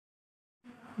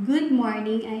Good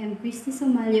morning, I am Christie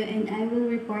Sumallo and I will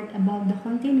report about the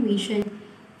continuation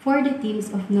for the themes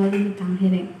of Noli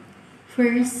Tangere.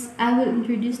 First, I will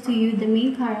introduce to you the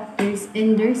main characters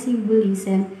and their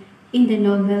symbolism in the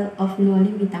novel of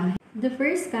Noli Tangere. The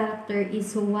first character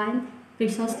is Juan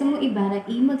Crisostomo Ibarra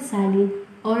y Magsalin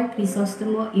or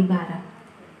Crisostomo Ibarra.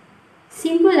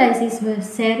 Symbolizes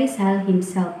Jose Rizal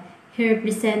himself. He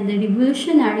represents the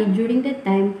revolutionary during the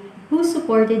time who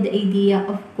supported the idea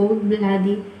of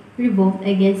cold-blooded revolt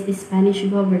against the Spanish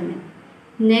government.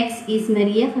 Next is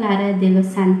Maria Clara de los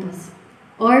Santos,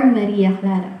 or Maria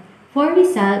Clara. For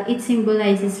Rizal, it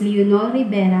symbolizes Leonor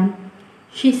Rivera.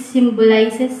 She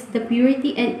symbolizes the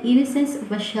purity and innocence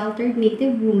of a sheltered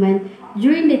native woman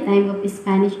during the time of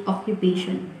Spanish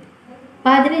occupation.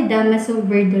 Padre Damaso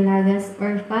Verdolagas,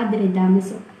 or Padre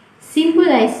Damaso,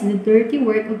 symbolizes the dirty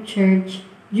work of church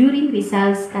during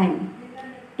Rizal's time.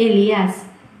 Elias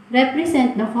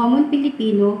represent the common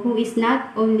Filipino who is not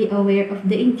only aware of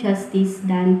the injustice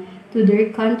done to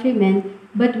their countrymen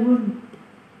but would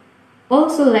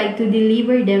also like to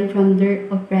deliver them from their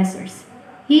oppressors.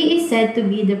 He is said to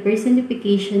be the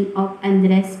personification of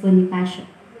Andres Bonifacio.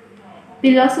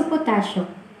 Piloso Potasio.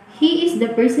 He is the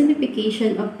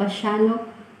personification of Pasiano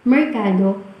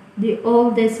Mercado, the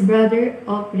oldest brother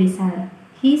of Rizal.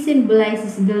 He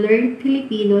symbolizes the learned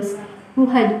Filipinos who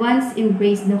had once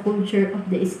embraced the culture of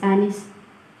the Spanish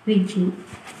regime.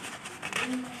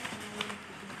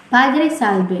 Padre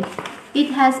Salve.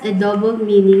 It has a double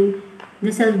meaning,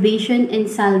 the salvation and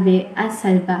salve as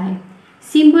salvaje.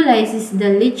 Symbolizes the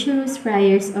lecherous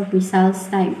friars of Rizal's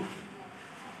time.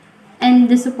 And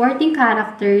the supporting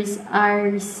characters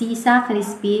are Sisa,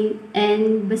 Crispin,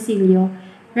 and Basilio,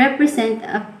 represent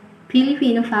a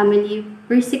Filipino family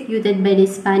persecuted by the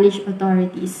Spanish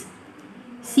authorities.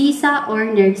 Sisa or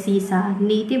Narcisa,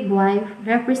 native wife,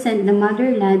 represent the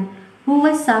motherland who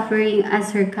was suffering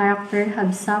as her character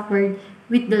had suffered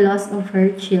with the loss of her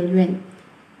children.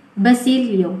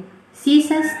 Basilio,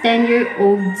 Sisa's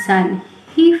 10-year-old son.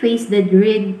 He faced the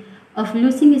dread of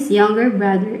losing his younger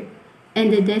brother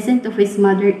and the descent of his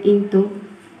mother into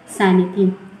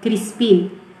sanity.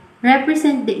 Crispin,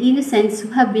 represent the innocents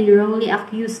who have been wrongly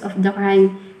accused of the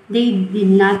crime they did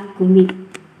not commit.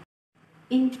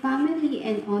 In family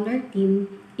and honor theme,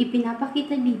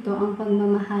 ipinapakita dito ang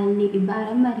pagmamahal ni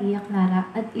Ibarra Maria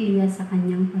Clara at Elias sa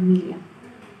kanyang pamilya.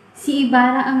 Si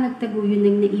Ibarra ang nagtaguyod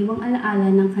ng naiwang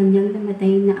alaala ng kanyang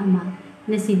namatay na ama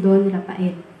na si Don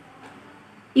Rafael.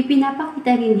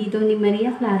 Ipinapakita rin dito ni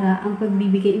Maria Clara ang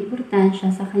pagbibigay importansya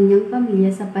sa kanyang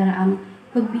pamilya sa paraang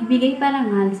pagbibigay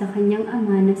parangal sa kanyang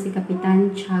ama na si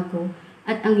Kapitan Tiago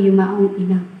at ang yumaong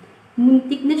ina.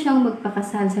 Muntik na siyang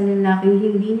magpakasal sa lalaking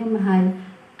hindi niya mahal,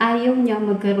 ayaw niya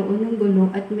magkaroon ng gulo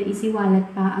at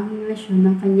maisiwalat pa ang relasyon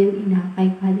ng kanyang ina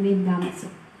kay Padre Damaso.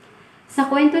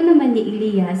 Sa kwento naman ni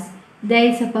Elias,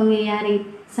 dahil sa pangyayari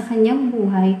sa kanyang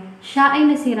buhay, siya ay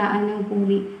nasiraan ng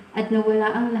puri at nawala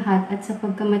ang lahat at sa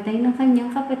pagkamatay ng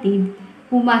kanyang kapatid,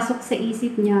 pumasok sa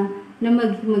isip niya na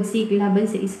maghimagsik laban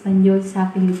sa Espanyol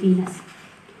sa Pilipinas.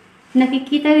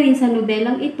 Nakikita rin sa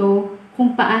nobelang ito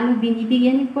kung paano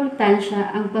binibigyan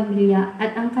importansya ang pamilya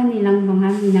at ang kanilang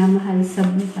mga minamahal sa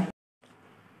buhay.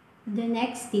 The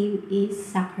next theme is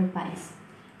sacrifice.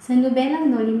 Sa nobelang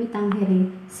Noli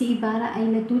Tangere, si Ibarra ay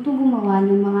natutong gumawa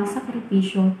ng mga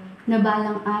sakripisyo na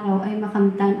balang araw ay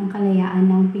makamtan ang kalayaan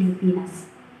ng Pilipinas.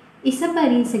 Isa pa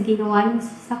rin sa ginawa niyang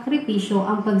sakripisyo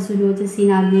ang pagsunod sa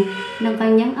sinabi ng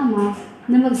kanyang ama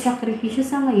na magsakripisyo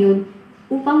sa ngayon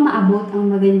upang maabot ang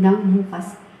magandang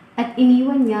bukas. At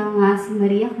iniwan niya nga si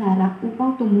Maria Clara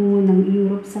upang tumungo ng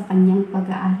Europe sa kanyang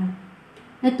pag-aaral.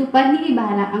 Natupad ni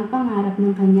Ibarra ang pangarap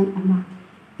ng kanyang ama.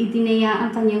 Itinaya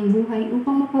ang kanyang buhay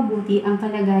upang mapabuti ang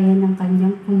kalagayan ng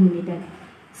kanyang komunidad.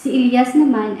 Si Elias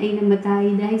naman ay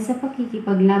namatay dahil sa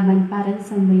pakikipaglaban para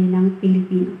sa sambayanang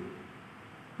Pilipino.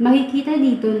 Makikita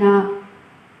dito na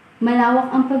malawak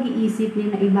ang pag-iisip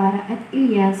ni Ibarra at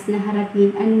Elias na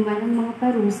harapin anuman ang mga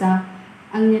parusa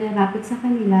ang nararapat sa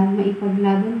kanila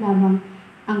maipaglaban lamang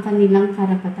ang kanilang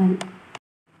karapatan.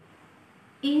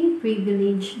 In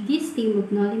privilege, this theme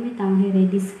of Noli Tangere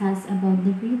discuss about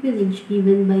the privilege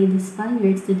given by the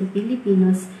Spaniards to the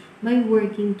Filipinos by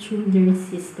working through their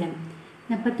system.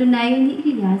 Napatunayan ni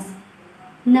Elias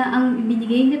na ang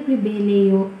ibinigay na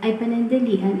pribileyo ay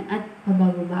panandalian at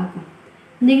pabago-bago.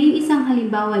 Naging isang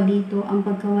halimbawa dito ang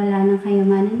pagkawala ng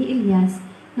kayamanan ni Elias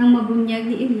nang mabunyag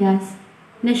ni Elias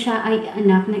na siya ay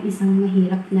anak ng isang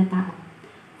mahirap na tao.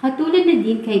 Katulad na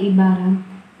din kay Ibarra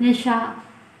na siya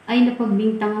ay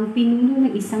napagbintangang pinuno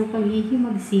ng isang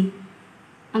paghihimagsik.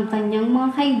 Ang kanyang mga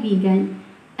kaibigan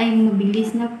ay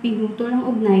mabilis na pinutol ang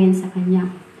ugnayan sa kanya.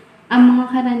 Ang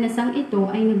mga karanasang ito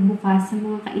ay nagbukas sa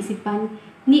mga kaisipan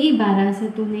ni Ibarra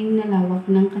sa tunay na lawak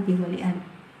ng katiwalian.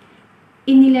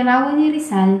 Inilarawan ni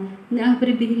Rizal na ang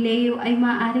pribilehiyo ay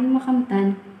maaaring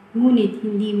makamtan, ngunit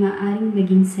hindi maaaring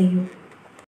maging sayo.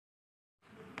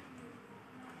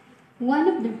 One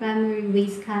of the primary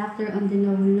ways character on the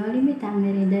novel Noli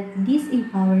Tangere that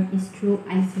disempowered is through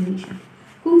isolation,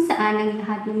 kung saan ang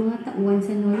lahat ng mga tauhan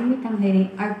sa Noli Tangere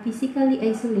are physically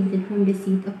isolated from the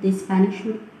seat of the Spanish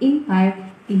Empire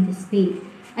in the Spain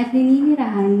at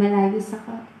naninirahan malayo sa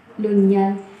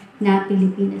kolonyal na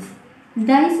Pilipinas.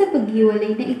 Dahil sa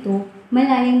paghiwalay na ito,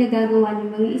 malayang nagagawa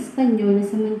ng mga Espanyol na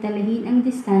samantalahin ang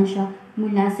distansya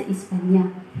mula sa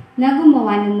Espanya, na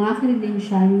gumawa ng mga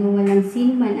kredensyal na walang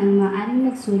sinuman ang maaaring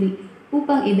nagsuri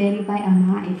upang i-verify ang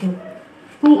mga ito.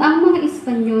 Kung ang mga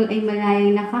Espanyol ay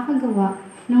malayang nakakagawa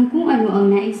ng kung ano ang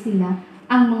nais nila,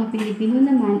 ang mga Pilipino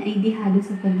naman ay dihado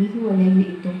sa paghihiwalay na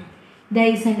ito.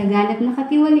 Dahil sa laganap na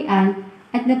katiwalian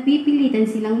at napipilitan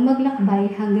silang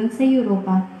maglakbay hanggang sa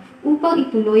Europa upang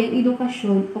ituloy ang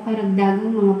edukasyon o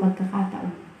karagdagang mga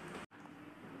pagkakataon.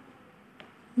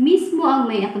 Mismo ang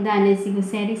may akda na si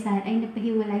Jose Rizal ay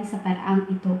napahiwalay sa paraang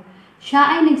ito.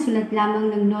 Siya ay nagsulat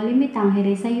lamang ng Noli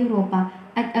Tangere sa Europa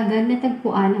at agad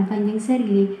natagpuan ang kanyang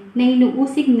sarili na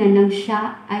inuusig na nang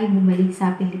siya ay bumalik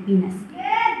sa Pilipinas.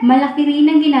 Malaki rin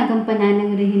ang ginagampanan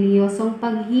ng relihiyosong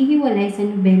paghihiwalay sa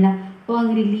nobela o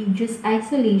ang religious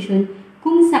isolation,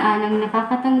 kung saan ang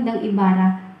nakakatandang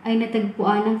Ibarra ay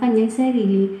natagpuan ang kanyang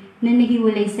sarili na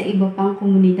nahiwalay sa iba pang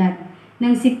komunidad.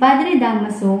 Nang si Padre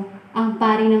Damaso, ang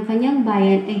pari ng kanyang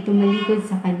bayan, ay tumalikod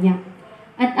sa kanya.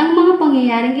 At ang mga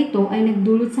pangyayaring ito ay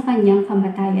nagdulot sa kanyang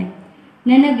kamatayan,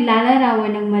 na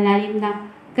naglalarawan ng malalim na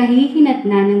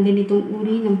kahihinatnan ng ganitong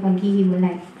uri ng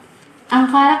paghihiwalay. Ang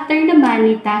karakter naman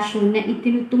ni Tasio na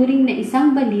itinuturing na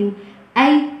isang baliw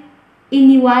ay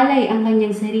iniwalay ang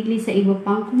kanyang sarili sa iba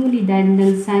pang komunidad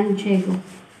ng San Diego.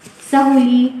 Sa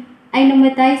huli ay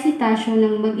namatay si Tasio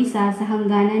ng mag-isa sa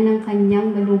hangganan ng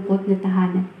kanyang malungkot na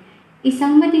tahanan.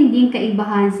 Isang matinding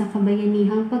kaibahan sa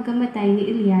kabayanihang pagkamatay ni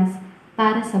Elias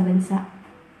para sa bansa.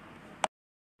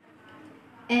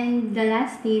 And the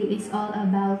last theme is all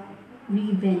about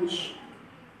revenge.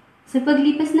 Sa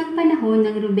paglipas ng panahon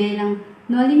ng rubelang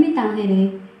Noli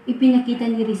Tangere,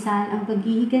 ipinakita ni Rizal ang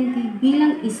paghihiganti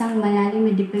bilang isang malalim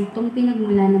na depektong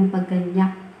pinagmula ng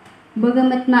pagganyak.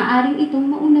 Bagamat maaring itong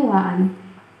maunawaan,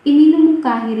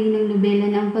 iminumungkahi rin ng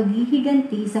nobela na ang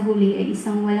paghihiganti sa huli ay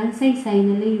isang walang saysay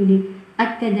na layunin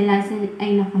at kadalasan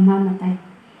ay nakamamatay.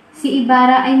 Si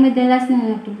Ibarra ay madalas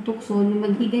na natutukso na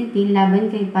maghiganti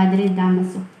laban kay Padre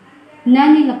Damaso,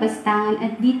 na nilapastangan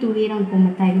at di tuwirang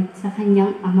pumatay sa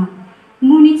kanyang ama.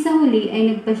 Ngunit sa huli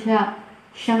ay nagpasya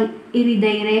siyang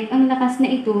i-redirect ang lakas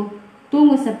na ito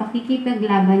tungo sa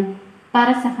pakikipaglaban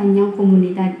para sa kanyang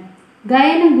komunidad.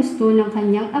 Gaya ng gusto ng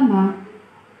kanyang ama,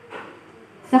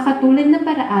 sa katulad na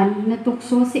paraan,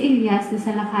 natukso si Elias na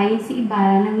salakayin si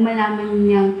Ibarra nang malaman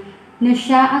niyang na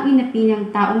siya ang inapi ng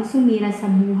taong sumira sa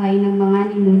buhay ng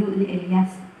mga ninuno ni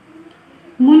Elias.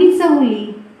 Ngunit sa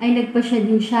huli ay nagpasya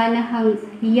din siya na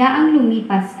hiyaang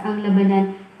lumipas ang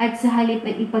labanan at sa halip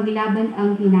ay ipaglaban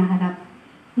ang hinaharap.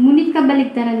 Ngunit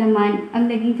kabaligtaran naman ang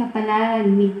naging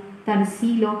kapalaran ni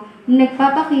Tarsilo na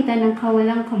nagpapakita ng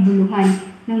kawalang kabuluhan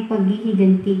ng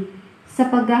paghihiganti. Sa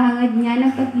paghahangad niya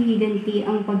ng paghihiganti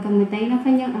ang pagkamatay ng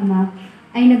kanyang ama,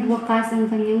 ay nagwakas ang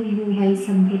kanyang buhay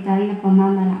sa brutal na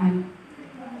pamamaraan.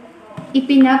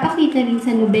 Ipinapakita rin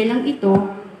sa nobelang ito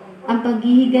ang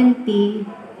paghihiganti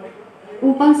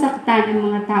upang saktan ang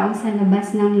mga tao sa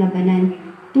labas ng labanan,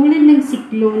 tulad ng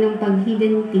siklo ng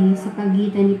paghiganti sa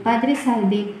pagitan ni Padre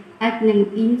Salve at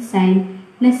ng Insign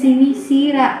na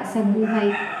sinisira sa buhay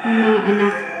ng mga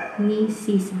anak ni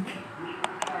Sisa.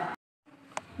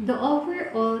 The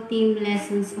overall theme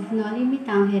lessons of Noli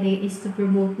Tangere is to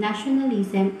promote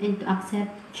nationalism and to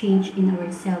accept change in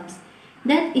ourselves.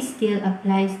 That still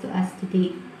applies to us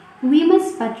today. We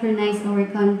must patronize our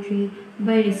country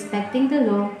by respecting the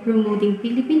law, promoting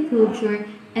Philippine culture,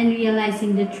 and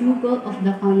realizing the true goal of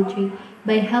the country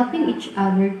by helping each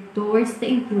other towards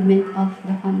the improvement of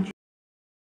the country.